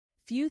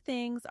Few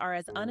things are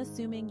as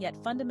unassuming yet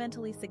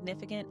fundamentally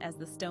significant as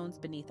the stones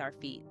beneath our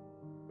feet.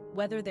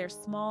 Whether they're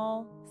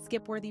small,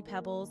 skip-worthy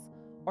pebbles,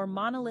 or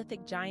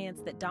monolithic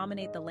giants that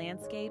dominate the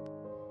landscape,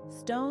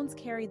 stones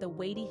carry the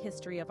weighty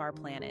history of our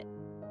planet.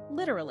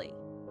 Literally.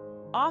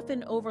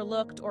 Often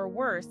overlooked or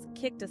worse,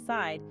 kicked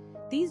aside,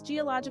 these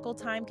geological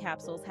time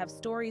capsules have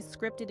stories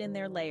scripted in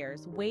their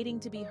layers, waiting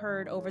to be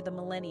heard over the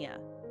millennia.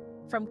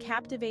 From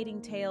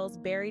captivating tales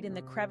buried in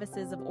the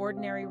crevices of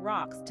ordinary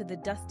rocks to the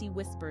dusty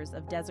whispers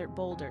of desert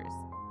boulders,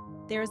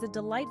 there is a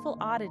delightful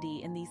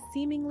oddity in these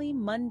seemingly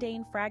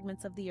mundane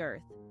fragments of the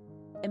earth.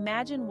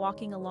 Imagine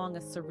walking along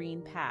a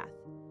serene path.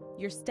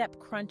 Your step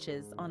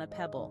crunches on a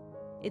pebble.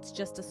 It's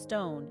just a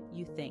stone,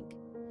 you think.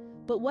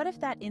 But what if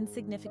that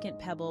insignificant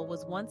pebble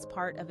was once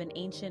part of an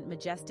ancient,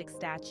 majestic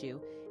statue,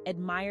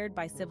 admired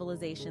by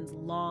civilizations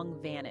long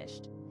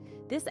vanished?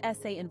 This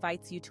essay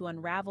invites you to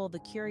unravel the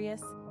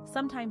curious,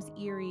 sometimes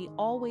eerie,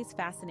 always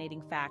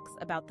fascinating facts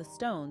about the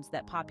stones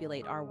that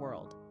populate our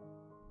world.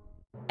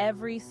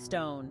 Every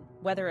stone,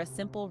 whether a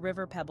simple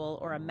river pebble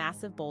or a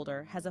massive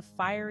boulder, has a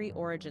fiery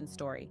origin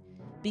story,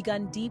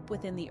 begun deep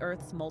within the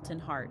Earth's molten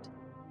heart.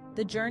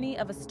 The journey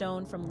of a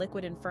stone from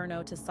liquid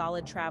inferno to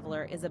solid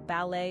traveler is a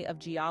ballet of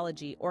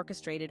geology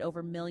orchestrated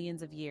over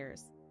millions of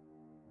years.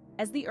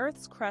 As the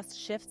Earth's crust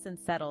shifts and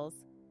settles,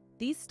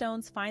 these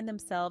stones find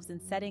themselves in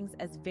settings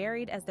as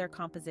varied as their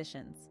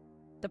compositions.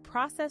 The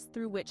process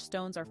through which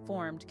stones are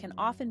formed can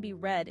often be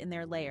read in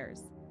their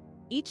layers,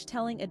 each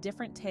telling a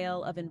different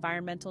tale of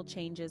environmental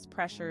changes,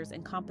 pressures,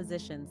 and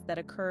compositions that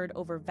occurred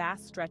over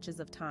vast stretches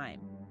of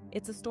time.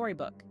 It's a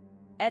storybook,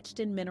 etched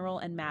in mineral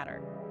and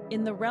matter.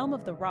 In the realm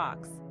of the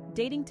rocks,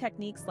 dating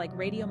techniques like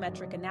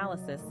radiometric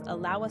analysis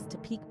allow us to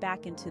peek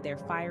back into their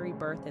fiery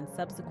birth and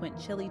subsequent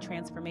chilly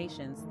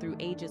transformations through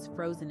ages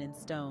frozen in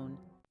stone.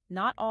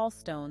 Not all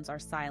stones are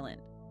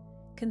silent.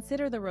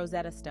 Consider the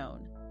Rosetta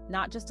Stone,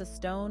 not just a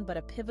stone but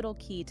a pivotal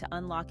key to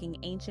unlocking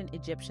ancient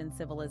Egyptian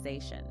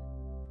civilization.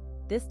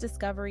 This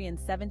discovery in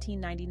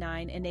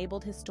 1799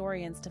 enabled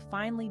historians to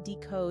finally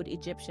decode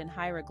Egyptian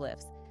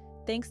hieroglyphs,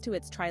 thanks to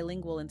its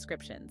trilingual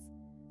inscriptions.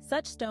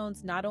 Such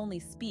stones not only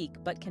speak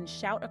but can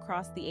shout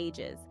across the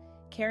ages,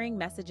 carrying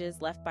messages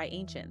left by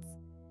ancients.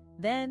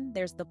 Then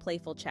there's the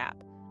playful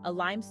chap, a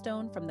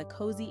limestone from the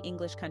cozy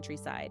English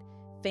countryside,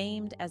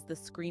 famed as the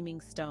Screaming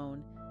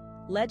Stone.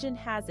 Legend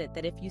has it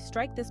that if you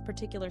strike this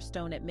particular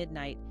stone at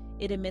midnight,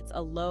 it emits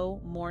a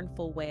low,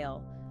 mournful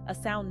wail, a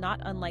sound not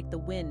unlike the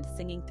wind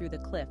singing through the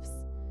cliffs.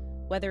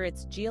 Whether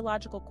it's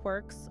geological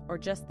quirks or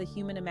just the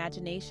human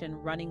imagination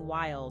running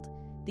wild,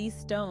 these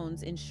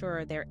stones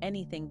ensure they're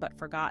anything but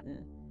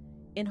forgotten.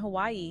 In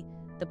Hawaii,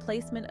 the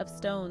placement of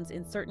stones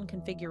in certain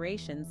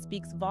configurations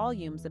speaks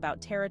volumes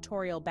about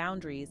territorial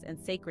boundaries and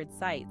sacred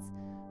sites,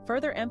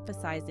 further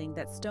emphasizing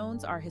that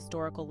stones are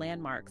historical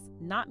landmarks,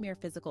 not mere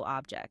physical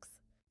objects.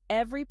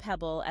 Every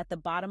pebble at the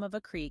bottom of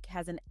a creek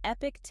has an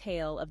epic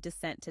tale of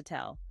descent to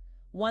tell,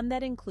 one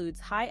that includes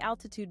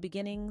high-altitude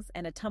beginnings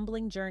and a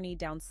tumbling journey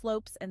down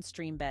slopes and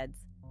stream beds.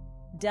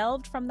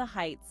 Delved from the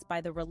heights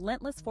by the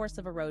relentless force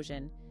of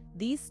erosion,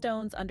 these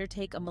stones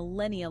undertake a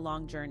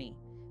millennia-long journey,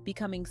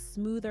 becoming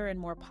smoother and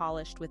more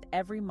polished with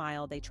every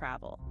mile they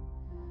travel.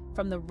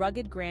 From the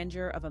rugged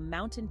grandeur of a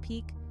mountain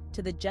peak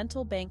to the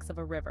gentle banks of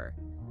a river,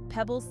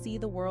 pebbles see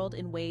the world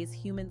in ways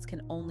humans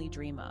can only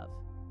dream of.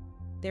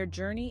 Their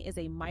journey is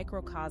a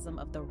microcosm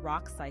of the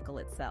rock cycle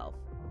itself,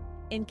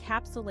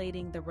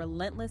 encapsulating the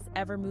relentless,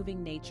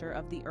 ever-moving nature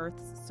of the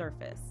Earth's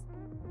surface.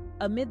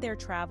 Amid their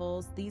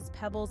travels, these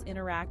pebbles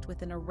interact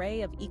with an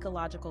array of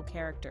ecological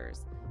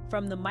characters,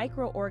 from the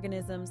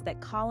microorganisms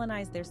that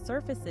colonize their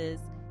surfaces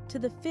to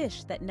the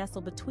fish that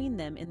nestle between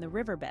them in the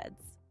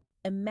riverbeds.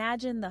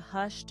 Imagine the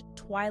hushed,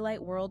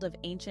 twilight world of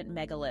ancient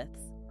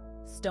megaliths,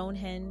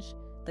 Stonehenge,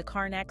 the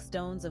Karnak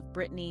stones of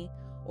Brittany,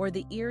 or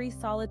the eerie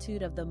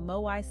solitude of the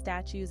Moai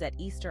statues at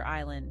Easter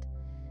Island.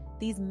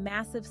 These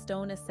massive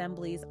stone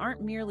assemblies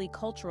aren't merely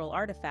cultural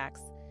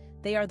artifacts,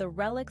 they are the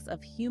relics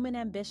of human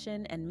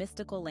ambition and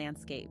mystical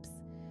landscapes.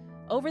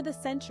 Over the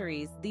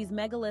centuries, these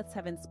megaliths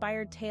have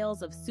inspired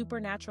tales of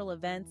supernatural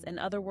events and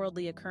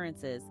otherworldly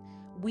occurrences,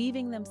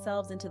 weaving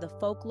themselves into the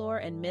folklore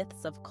and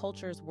myths of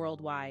cultures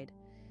worldwide.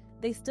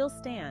 They still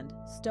stand,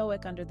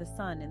 stoic under the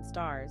sun and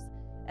stars,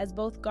 as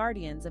both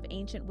guardians of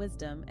ancient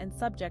wisdom and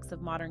subjects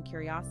of modern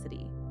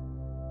curiosity.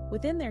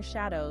 Within their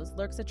shadows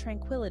lurks a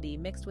tranquility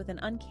mixed with an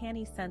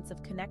uncanny sense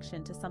of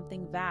connection to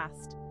something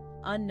vast,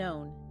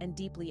 unknown, and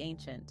deeply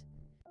ancient.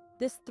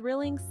 This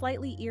thrilling,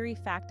 slightly eerie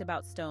fact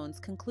about stones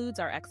concludes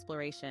our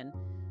exploration,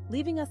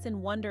 leaving us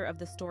in wonder of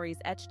the stories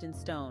etched in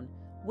stone,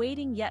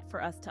 waiting yet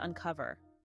for us to uncover.